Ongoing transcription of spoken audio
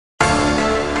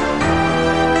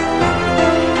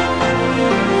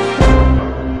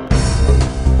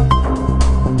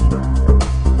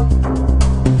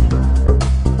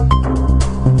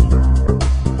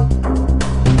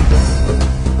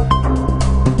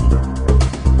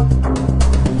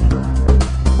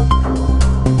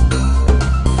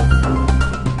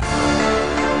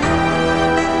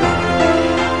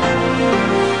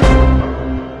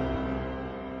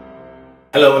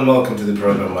and welcome to the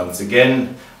program once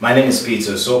again. My name is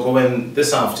Peter Soko, and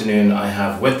this afternoon I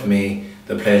have with me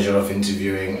the pleasure of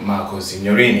interviewing Marco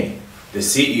Signorini, the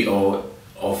CEO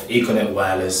of Econet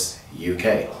Wireless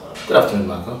UK. Good afternoon,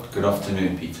 Marco. Good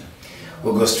afternoon, Peter.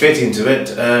 We'll go straight into it.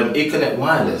 Econet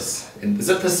Wireless, is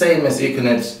it the same as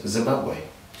Econet Zimbabwe?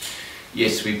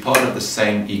 Yes, we're part of the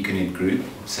same Econet group,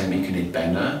 same Econet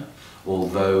banner,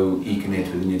 although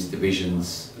Econet within its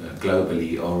divisions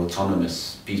globally are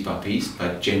autonomous piece by piece,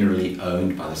 but generally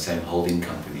owned by the same holding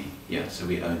company. Yeah, so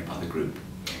we're owned by the group.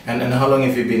 And how long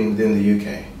have you been within the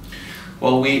UK?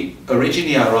 Well, we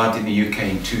originally arrived in the UK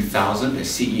in 2000 as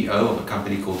CEO of a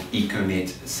company called Econet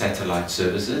Satellite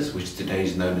Services, which today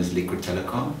is known as Liquid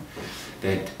Telecom.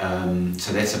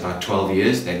 So that's about 12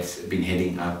 years that's been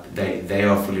heading up. They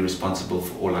are fully responsible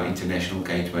for all our international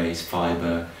gateways,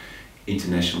 fiber,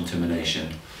 international termination.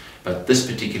 But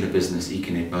this particular business,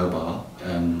 Econet Mobile,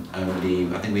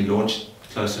 I think we launched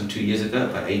close to 2 years ago,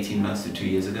 about 18 months to 2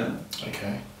 years ago.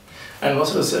 Okay. And what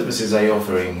sort of services are you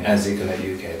offering as Econet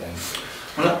UK then?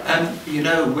 Well, you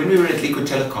know, when we were at Liquid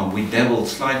Telecom, we dabbled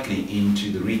slightly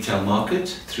into the retail market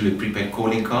through a prepaid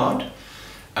calling card,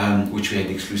 which we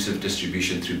had exclusive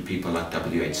distribution through people like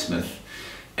WH Smith.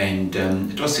 And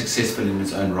it was successful in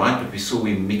its own right, but we saw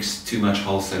we mixed too much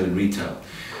wholesale and retail.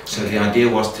 So the idea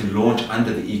was to launch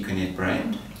under the Econet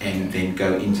brand and then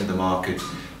go into the market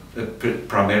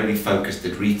primarily focused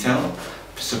at retail,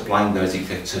 supplying those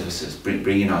exact services,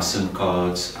 bringing our SIM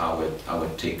cards, our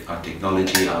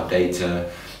technology, our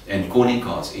data, and calling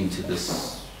cards into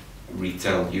this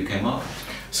retail UK market.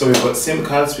 So we've got SIM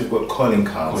cards, we've got calling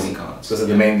cards. Calling cards. Those are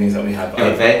the main things that we have.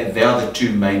 Yeah, they are the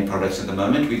two main products at the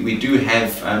moment. We do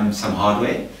have some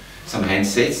hardware, some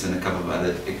handsets, and a couple of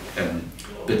other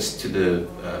bits to the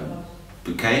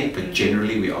bouquet, but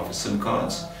generally we offer SIM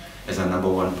cards as our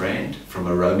 #1 brand from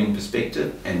a roaming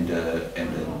perspective and an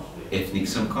ethnic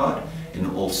SIM card, and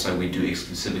also we do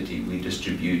exclusivity.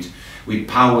 We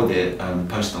power the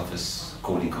post office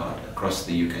calling card across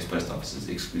the UK's post offices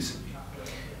exclusively.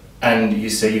 And you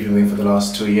say you've been doing for the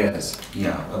last 2 years?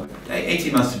 Yeah,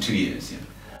 18 months to 2 years, yeah.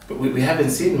 But we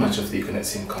haven't seen much of the Econet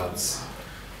SIM cards.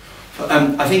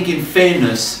 I think in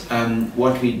fairness,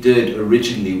 what we did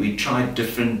originally, we tried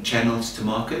different channels to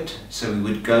market. So we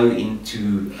would go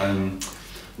into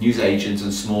news agents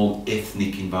and small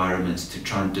ethnic environments to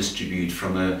try and distribute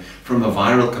from a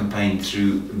viral campaign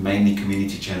through mainly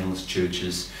community channels,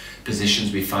 churches,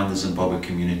 positions. We found the Zimbabwe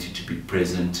community to be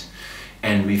present,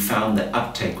 and we found the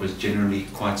uptake was generally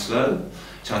quite slow.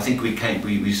 So I think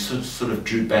we sort of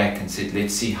drew back and said,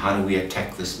 let's see how do we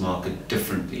attack this market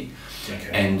differently.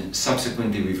 Okay. And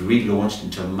subsequently we've relaunched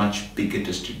into a much bigger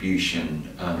distribution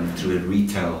through a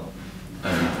retail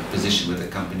position with a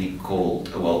company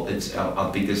called, well, it's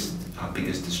our biggest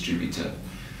distributor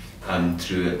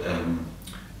through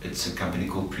it's a company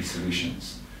called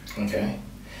Pre-Solutions. Okay.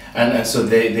 And so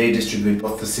they distribute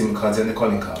both the SIM cards and the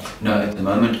calling cards? No, at the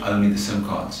moment only the SIM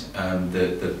cards.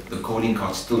 The calling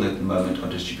cards still at the moment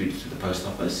are distributed to the post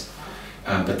office,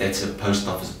 but that's a post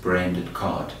office branded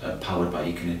card powered by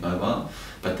Econet Mobile.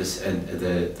 But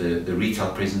the retail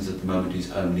presence at the moment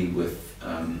is only with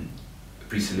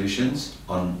Pre-Solutions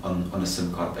on a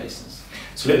SIM card basis.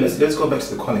 So let's go back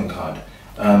to the calling card.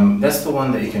 That's the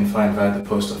one that you can find via the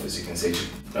post office, you can say,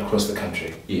 across the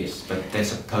country. Yes, but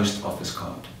that's a post office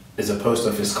card. It's a post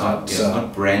office card. Yes, so it's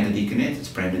not branded Econet, it's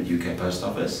branded UK Post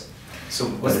Office. So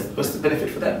what's the benefit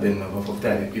for that then of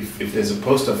that? If there's a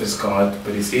post office card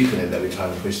but it's Econet that we're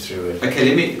trying to push through it.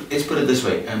 Okay, let's put it this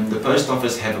way. The post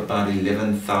office have about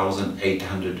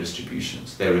 11,800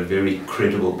 distributions. They're a very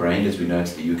credible brand, as we know,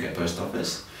 it's the UK Post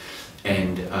Office,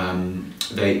 and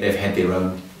they've had their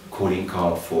own calling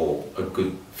card for a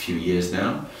good few years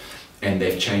now, and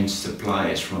they've changed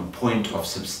suppliers from a point of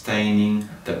sustaining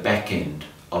the back end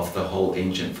of the whole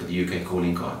engine for the UK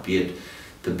calling card, be it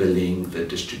the billing, the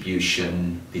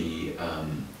distribution, the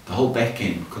whole back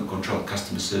end, control,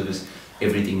 customer service,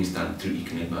 everything is done through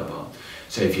Econet Mobile.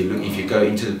 So if you go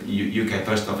into the UK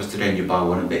Post Office today and you buy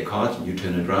one of their cards and you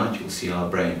turn it around, you'll see our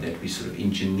brand that we sort of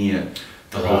engineer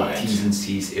the whole T's and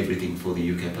C's, everything for the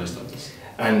UK Post Office.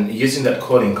 And using that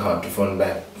calling card to phone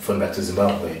back to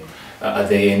Zimbabwe, are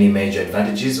there any major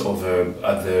advantages over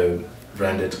other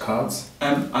branded cards?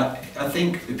 I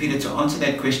think, Peter, to answer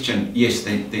that question, yes,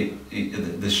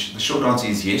 the short answer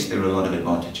is yes, there are a lot of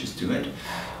advantages to it.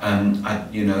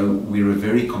 You know, we're a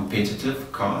very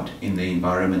competitive card in the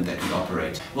environment that we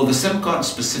operate. Well, the SIM card is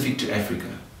specific to Africa.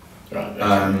 Right.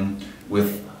 Okay.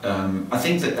 I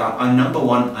think that our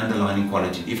 #1 underlying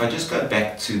quality, if I just go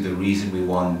back to the reason we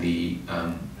won the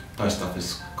post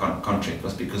office contract,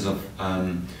 was because of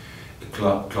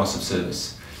class of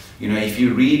service. You know, if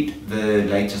you read the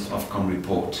latest Ofcom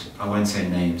report, I won't say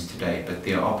names today, but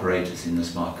there are operators in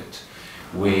this market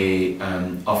where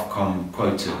Ofcom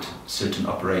quoted certain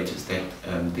operators that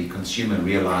the consumer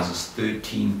realises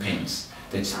 13 pence,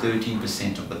 that's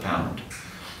 13% of the pound,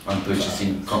 on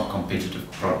purchasing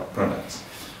competitive products.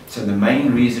 So the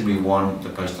main reason we want the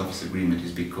post office agreement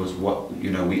is because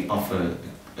we offer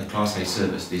a Class A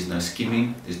service. There's no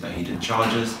skimming, there's no hidden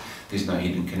charges, there's no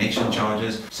hidden connection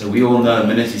charges. So we all know a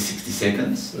minute is 60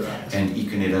 seconds, right. And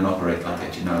Econet don't operate like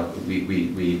that. You know,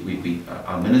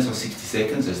 our minutes are 60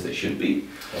 seconds, as they should be.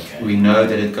 Okay. We know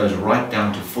that it goes right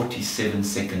down to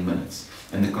 47-second minutes,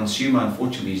 and the consumer,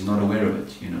 unfortunately, is not aware of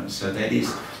it. You know, so that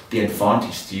is the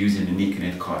advantage to using an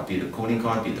Econet card, be it a calling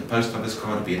card, be it the post office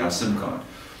card, be it our SIM card.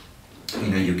 You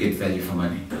know, you get value for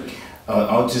money.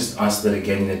 I'll just ask that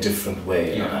again in a different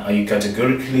way. Yeah. Are you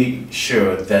categorically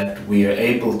sure that we are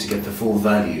able to get the full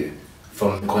value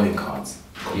from the calling cards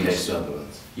compared Yes. to other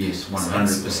ones? Yes,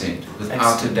 100%,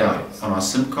 without a doubt, on our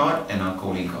SIM card and our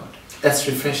calling card. That's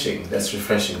refreshing. That's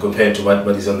refreshing compared to what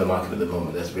is on the market at the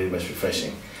moment. That's very much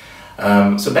refreshing.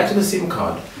 So back to the SIM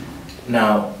card.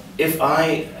 Now, if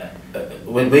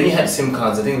when you had SIM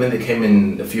cards, I think when they came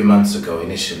in a few months ago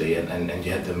initially, and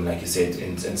you had them, like you said,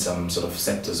 in some sort of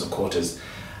sectors or quarters,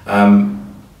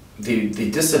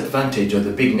 the disadvantage or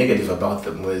the big negative about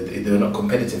them was they were not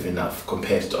competitive enough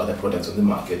compared to other products on the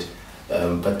market,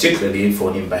 particularly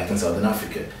falling back in Southern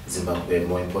Africa, Zimbabwe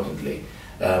more importantly.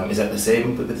 Is that the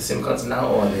same with the SIM cards now,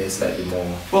 or are they slightly more?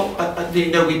 Well, you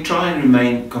know, we try and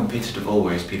remain competitive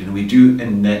always, Peter, and we do,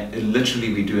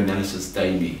 literally we do analysis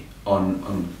daily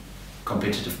on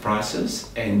competitive prices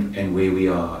and where we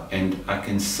are. And I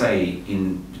can say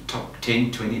in the top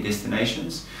 10, 20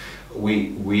 destinations, we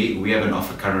have an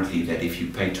offer currently that if you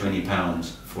pay £20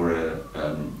 for a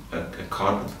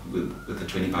card with a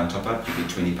 £20 top up, you get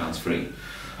 £20 free.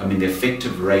 I mean, the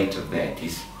effective rate of that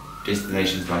is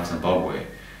destinations like Zimbabwe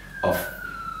of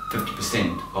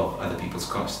 50% of other people's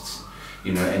costs.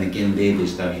 You know, and again,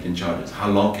 there's no hidden charges. How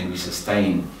long can we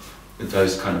sustain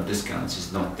those kind of discounts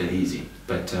is not that easy,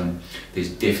 but there's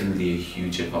definitely a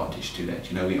huge advantage to that.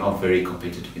 You know, we are very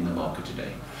competitive in the market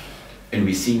today, and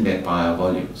we're seeing that by our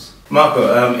volumes.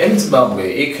 Marco, in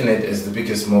Zimbabwe, Econet is the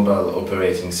biggest mobile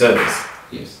operating service.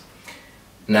 Yes.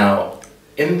 Now,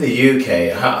 in the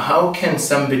UK, how can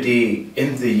somebody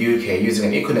in the UK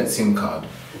using an Econet SIM card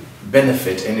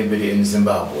benefit anybody in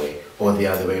Zimbabwe, or the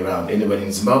other way around? Anybody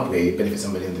in Zimbabwe benefit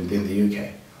somebody in the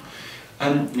UK?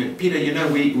 Peter, you know,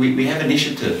 we have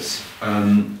initiatives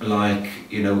like,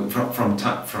 you know, from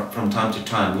time to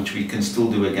time, which we can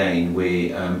still do again,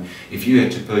 where if you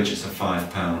had to purchase a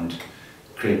 £5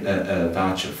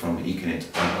 voucher from Econet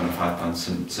on a £5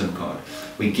 SIM card,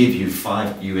 we give you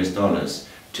 $5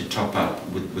 to top up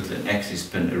with an access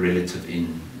pin, a relative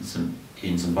in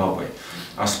Zimbabwe.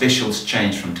 Our specials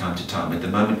change from time to time. At the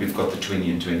moment we've got the 20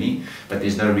 and 20, but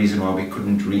there's no reason why we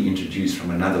couldn't reintroduce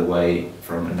from another way,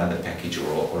 from another package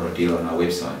or a deal on our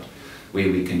website,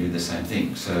 where we can do the same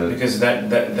thing. So because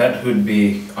that would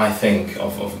be, I think,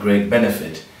 of great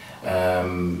benefit.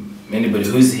 Anybody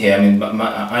who's here, I mean,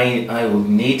 I would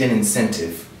need an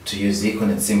incentive to use the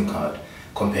Econet SIM card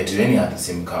compared to any other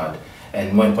SIM card.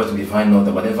 And more importantly, if I know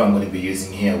that whatever I'm going to be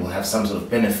using here will have some sort of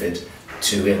benefit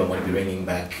to whoever I'm going to be bringing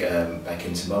back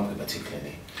in Zimbabwe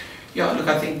particularly. Yeah, look,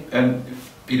 I think,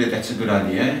 Peter, that's a good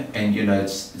idea, and you know,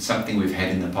 it's something we've had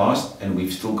in the past, and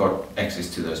we've still got access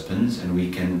to those pins, and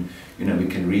we can, you know, we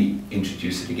can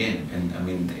reintroduce it again, and I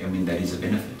mean that is a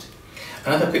benefit.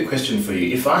 Another quick question for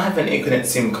you: if I have an Econet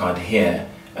SIM card here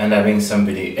and I bring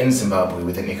somebody in Zimbabwe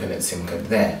with an Econet SIM card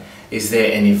there, is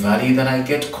there any value that I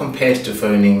get compared to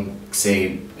phoning,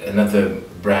 say, another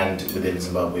brand within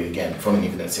Zimbabwe again from an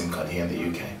Econet SIM card here in the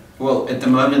UK? Well, at the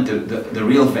moment, the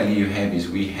real value you have is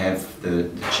we have the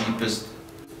cheapest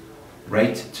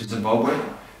rate to Zimbabwe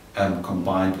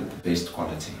combined with the best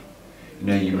quality. You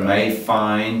know, you may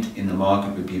find in the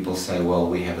market where people say, well,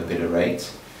 we have a better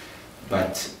rate,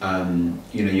 but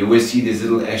you know, you always see these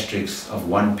little asterisks of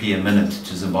 1p a minute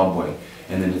to Zimbabwe,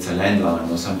 and then it's a landline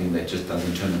or something that just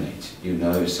doesn't terminate, you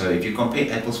know. So if you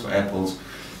compare apples for apples,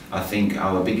 I think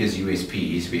our biggest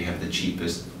USP is we have the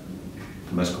cheapest,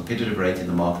 the most competitive rate in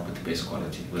the market with the best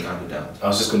quality, without a doubt. I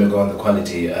was just going to go on the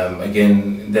quality.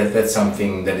 Again, that's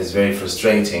something that is very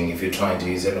frustrating if you're trying to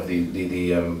use any of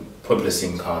the popular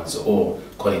SIM cards or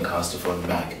calling cards to phone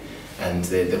back, and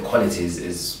the quality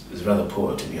is rather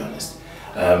poor, to be honest.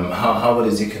 How well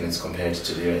is Econet compared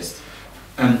to the rest?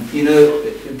 You know,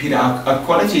 Peter, our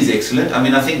quality is excellent. I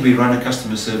mean, I think we run a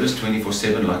customer service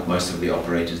 24/7 like most of the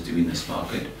operators do in this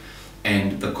market.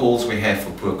 and the calls we have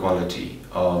for poor quality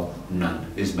are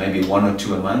none. There's maybe 1 or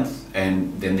 2 a month,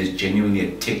 and then there's genuinely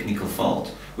a technical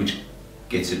fault which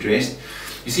gets addressed.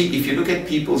 You see, if you look at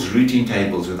people's routing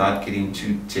tables without getting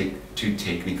too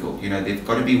technical, you know, there've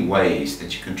got to be ways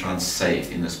that you can try and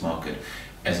save in this market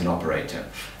as an operator.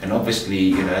 And obviously,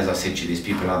 you know, as I said to you, there's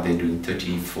people out there doing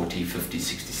 30, 40, 50,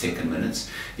 60-second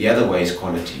minutes. The other way is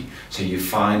quality. So you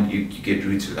find you get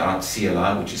routes without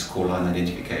CLI, which is call line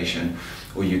identification,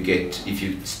 or you get, if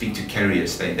you speak to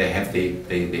carriers, they have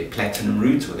their platinum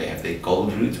route, or they have their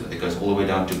gold route, or it goes all the way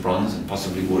down to bronze and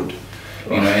possibly wood.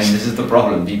 You know, and this is the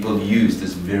problem. People use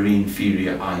this very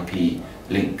inferior IP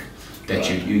link that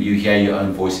you hear your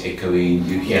own voice echoing,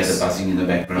 you hear the buzzing in the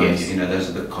background. Yes. You know, those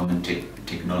are the common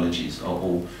technologies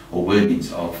or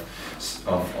wordings of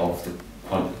the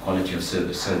quality of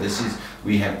service. So this is,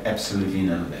 we have absolutely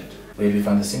none of that. Where do you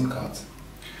find the SIM cards?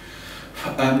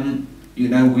 You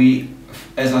know,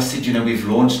 as I said, you know, we've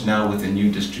launched now with a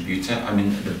new distributor. I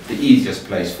mean, the easiest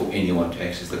place for anyone to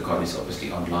access the card is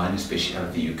obviously online, especially out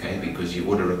of the UK, because you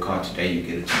order a card today, you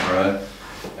get it tomorrow,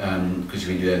 because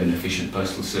we do have an efficient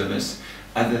postal service.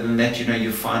 Other than that, you know,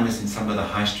 you find us in some of the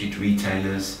high street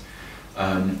retailers.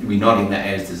 We're not in the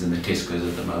Asda's and the Tesco's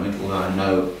at the moment, although I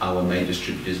know our main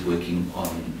distributor is working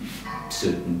on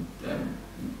certain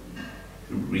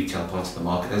retail parts of the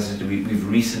market. As I said, we've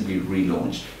recently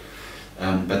relaunched.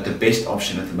 But the best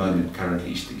option at the moment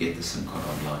currently is to get the SIM card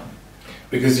online.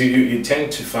 Because you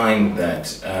tend to find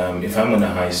that if I'm on a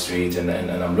high street and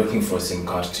I'm looking for a SIM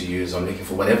card to use, I'm looking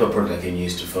for whatever product I can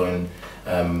use to phone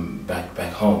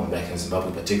back home, back in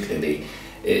Zimbabwe particularly,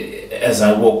 as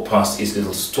I walk past each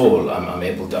little stall,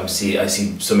 I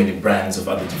see so many brands of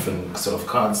other different sort of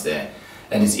cards there.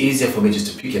 And it's easier for me just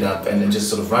to pick it up and just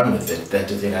sort of run with it than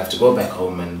to then have to go back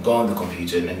home and go on the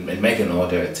computer and make an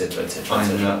order, etc., etc.,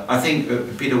 etc. I think,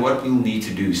 Peter, what we'll need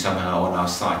to do somehow on our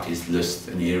site is list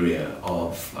an area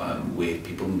of where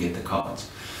people can get the cards.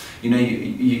 You know,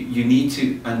 you need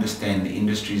to understand the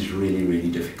industry is really,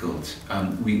 really difficult.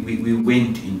 We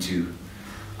went into,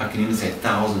 I can even say,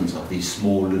 thousands of these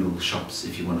small little shops,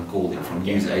 if you want to call them, from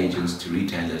news agents to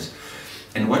retailers.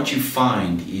 And what you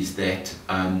find is that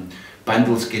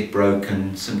bundles get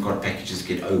broken, SIM card packages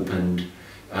get opened,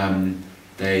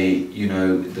 you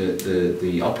know,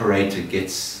 the operator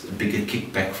gets a bigger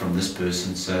kickback from this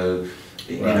person. So,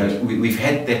 you know, we've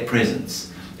had that presence.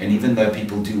 And even though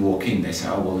people do walk in, they say,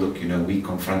 oh, well, look, you know, we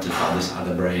confronted by this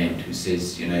other brand who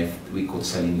says, you know, we caught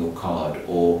selling your card,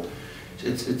 or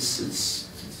it's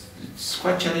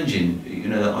quite challenging. You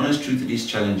know, the honest truth, it is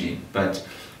challenging. But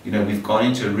you know, we've gone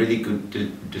into a really good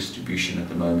distribution at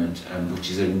the moment, which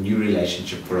is a new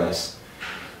relationship for us.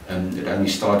 It only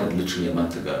started literally a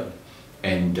month ago.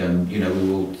 And, you know, we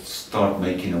will start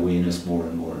making awareness more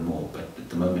and more and more. But at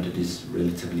the moment, it is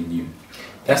relatively new.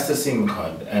 That's the SIM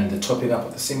card. And the topping up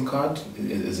of the SIM card,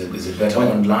 is it better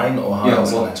online, or how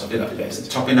is it topping up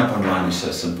best? Topping up online is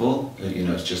so simple. You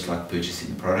know, it's just like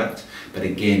purchasing the product. But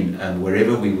again,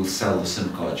 wherever we will sell the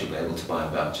SIM card, you'll be able to buy a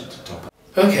voucher to top up.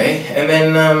 Okay, and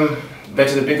then back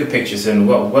to the bigger pictures. And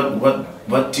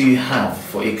what do you have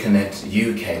for Econet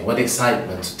UK? What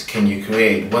excitement can you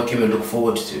create? What can we look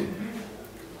forward to?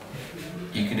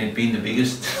 Econet being the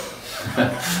biggest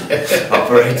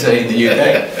operator in the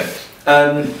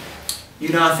UK. You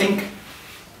know, I think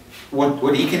what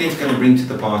Econet is going to bring to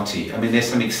the party, I mean, there's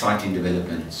some exciting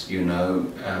developments, you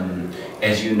know.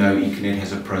 As you know, Econet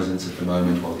has a presence at the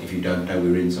moment. Well, if you don't know,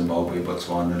 we're in Zimbabwe,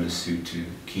 Botswana, Lesotho,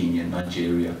 Kenya,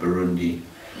 Nigeria, Burundi.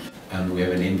 We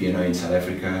have an MVNO in South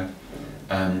Africa.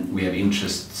 We have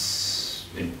interests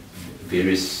in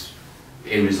various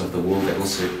areas of the world that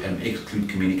also exclude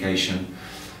communication.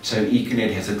 So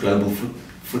Econet has a global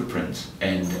footprint,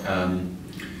 and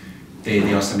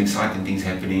there are some exciting things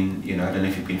happening. You know, I don't know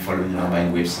if you've been following our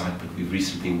main website, but we've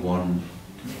recently won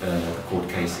a court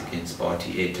case against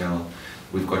Bharti Airtel.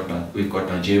 We've got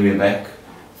Nigeria back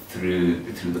through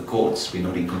the courts. We're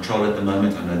not in control at the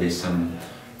moment. I know there's some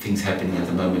things happening at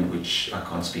the moment which I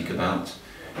can't speak about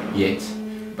yet.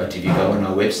 But if you go on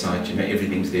our website, you know,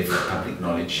 everything's there for public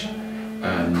knowledge.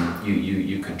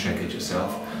 You can track it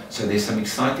yourself. So there's some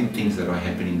exciting things that are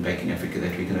happening back in Africa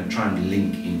that we're going to try and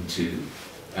link into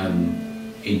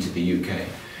the UK.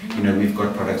 You know, we've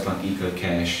got products like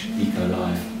EcoCash,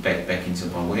 EcoLife back in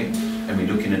Zimbabwe, and we're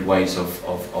looking at ways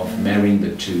of marrying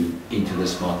the two into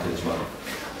this market as well.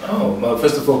 Oh, well,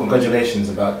 first of all, congratulations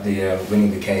about the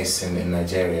winning the case in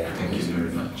Nigeria. Thank you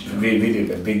very much.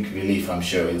 Really a big relief, I'm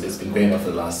sure. It's been going on for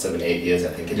the last 7-8 years, I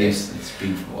think it is. Yes, it's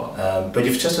been for a while. But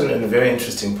you've touched on a very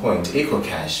interesting point.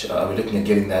 EcoCash, are we looking at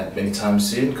getting that anytime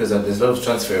soon? Because there's a lot of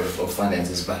transfer of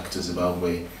finances back to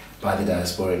Zimbabwe by the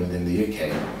diaspora within the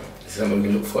UK. Is that something we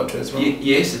can look forward to as well?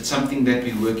 Yes, it's something that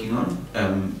we're working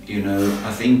on. You know,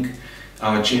 I think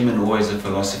our chairman always a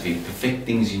philosophy: perfect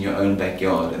things in your own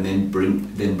backyard, and then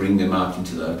bring them out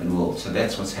into the open world. So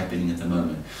that's what's happening at the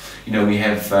moment. You know, we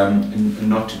have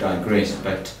not to digress,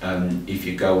 but if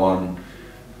you go on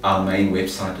our main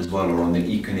website as well, or on the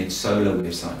Econet Solar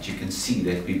website, you can see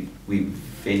that we're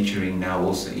venturing now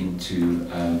also into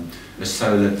a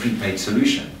solar prepaid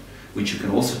solution, which you can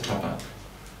also top up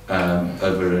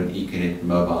over an Econet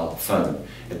mobile phone.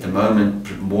 At the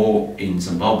moment, more in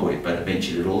Zimbabwe, but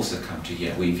eventually it'll also come to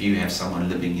here. If you have someone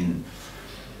living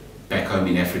back home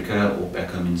in Africa or back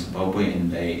home in Zimbabwe,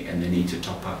 and they need to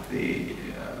top up their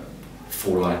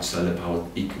 4-light solar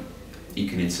powered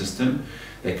Econet system,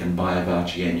 they can buy a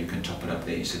voucher here and you can top it up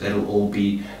there. So that'll all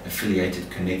be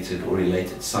affiliated, connected, or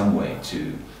related some way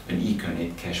to an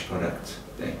Econet cash product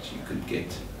that you could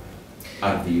get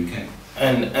out of the UK.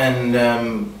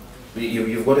 And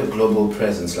you've got a global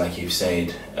presence, like you've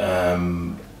said.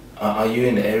 Are you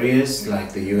in areas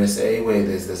like the USA where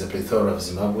there's a plethora of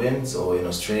Zimbabweans, or in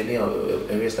Australia,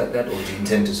 or areas like that, or do you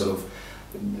intend to sort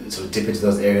of dip into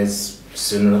those areas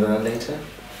sooner rather than later?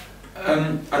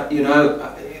 You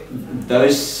know,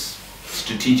 those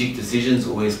strategic decisions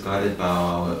always guided by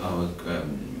our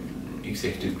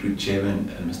executive group chairman,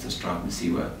 Mr.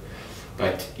 Masiwa.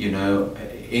 But you know,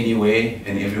 anywhere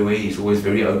and everywhere, he's always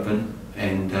very open.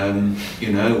 And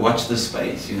you know, watch the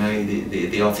space. You know,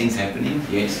 there are things happening.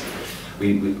 Yes,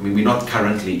 we're not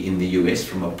currently in the US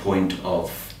from a point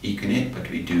of Econet, but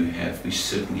we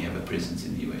certainly have a presence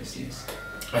in the US. Yes.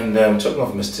 And talking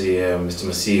of Mr.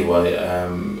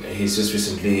 Masiwa, he's just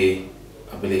recently,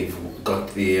 I believe,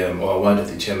 got the or awarded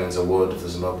the Chairman's Award of the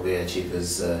Zimbabwe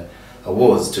Achievers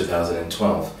Awards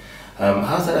 2012.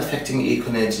 How's that affecting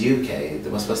Econet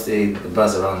UK? What's the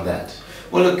buzz around that?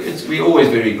 Well, look, we're always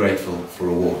very grateful for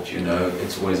awards. You know,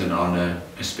 it's always an honour,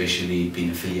 especially being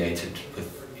affiliated with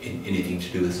anything to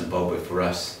do with Zimbabwe for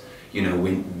us. You know,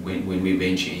 when we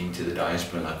venture into the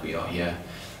diaspora like we are here,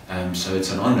 so it's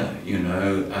an honour. You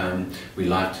know, we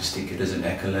like to stick it as an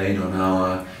accolade on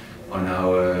our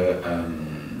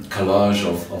collage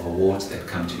of awards that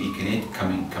come to Econet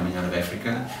coming out of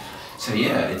Africa. So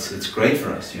yeah, it's great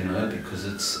for us. You know, because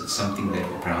it's something that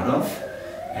we're proud of.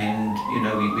 And you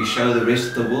know, we show the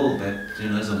rest of the world that, you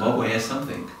know, Zimbabwe has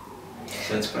something,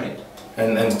 so it's great.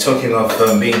 And talking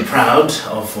of being proud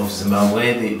of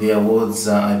Zimbabwe, the awards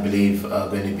I believe are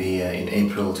going to be in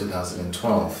April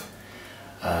 2012.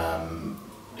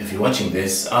 If you're watching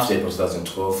this after April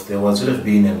 2012, the awards would have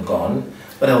been and gone,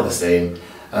 but all the same.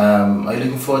 Are you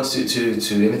looking forward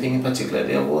to anything in particular at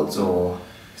the awards, or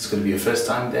is it going to be your first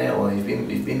time there, or you've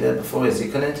been there before as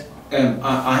Econet?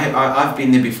 I've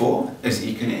been there before as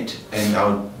Econet, and I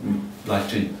would like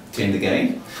to attend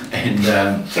again, and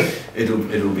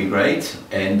it'll be great.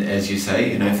 And as you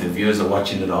say, you know, if the viewers are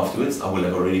watching it afterwards, I will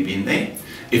have already been there.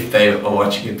 If they are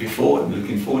watching it before, I'm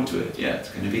looking forward to it. Yeah, it's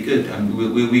going to be good.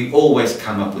 We always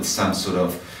come up with some sort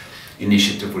of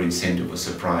initiative or incentive or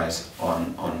surprise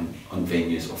on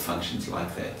venues or functions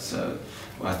like that. So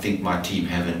I think my team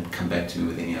haven't come back to me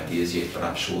with any ideas yet, but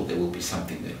I'm sure there will be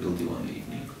something that we'll do on the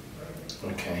evening.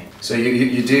 Okay, so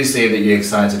you do say that you're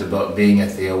excited about being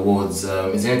at the awards.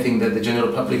 Is there anything that the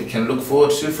general public can look forward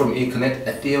to from Econet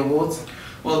at the awards?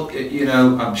 Well, you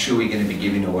know, I'm sure we're going to be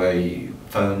giving away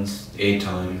phones,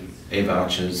 airtime, air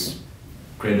vouchers,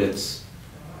 credits,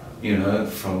 you know,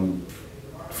 from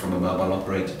a mobile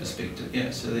operator perspective.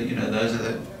 Yeah, so that, you know, those are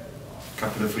the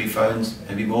couple of free phones,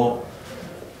 maybe more.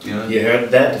 You know, you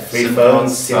heard that? Free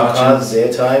phones, SIM cards,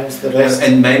 airtimes, the rest.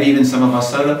 And maybe even some of our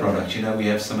solar products. You know, we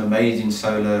have some amazing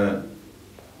solar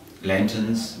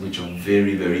lanterns which are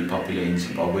very, very popular in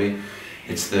Zimbabwe.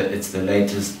 It's the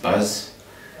latest buzz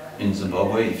in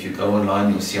Zimbabwe. If you go online,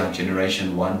 you'll see our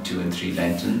generation 1, 2 and 3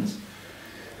 lanterns,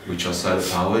 which are solar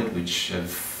powered, which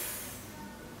have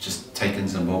just taken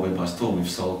Zimbabwe by storm. We've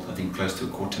sold, I think, close to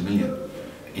 250,000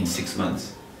 in 6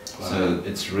 months. Wow. So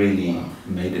it's really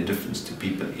made a difference to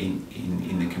people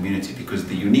in the community, because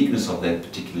the uniqueness of that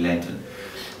particular lantern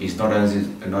is not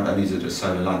only is it a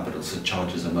solar light, but also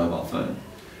charges a mobile phone.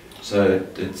 So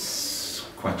it's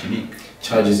quite unique.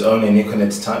 Charges only an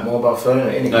Econet type mobile phone, or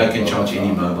any? No, it can charge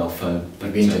any mobile phone.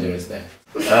 But being generous there.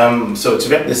 So to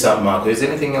wrap this up, Marco, is there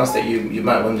anything else that you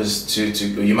might want us to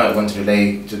you might want to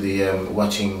relay to the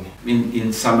watching?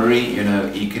 In summary, you know,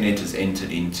 Econet has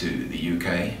entered into the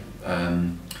UK.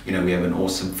 You know, we have an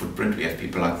awesome footprint. We have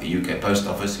people like the UK Post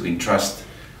Office who entrust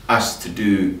us to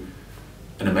do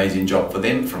an amazing job for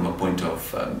them from a point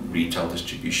of retail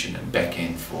distribution and back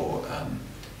end for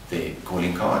their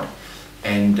calling card.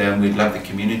 and we'd love the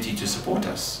community to support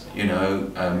us. You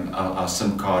know, our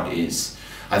SIM card is,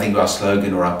 I think our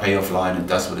slogan or our payoff line, it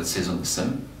does what it says on the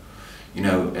SIM. You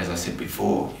know, as I said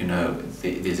before, you know,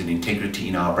 there's an integrity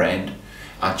in our brand.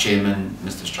 Our chairman,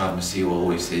 Mr. Strive Massiwa,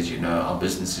 always says, you know, our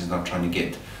business is not trying to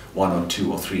get 1 or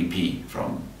 2 or 3p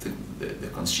from the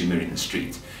consumer in the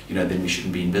street. You know, then we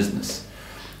shouldn't be in business.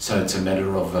 So it's a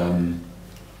matter of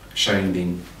showing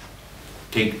the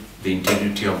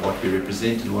integrity of what we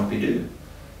represent and what we do.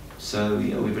 So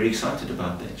yeah, we're very excited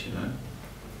about that, you know.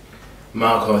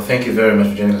 Marco, thank you very much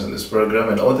for joining us on this program,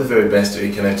 and all the very best to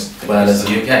Econet Wireless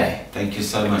UK. Thank you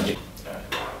so much.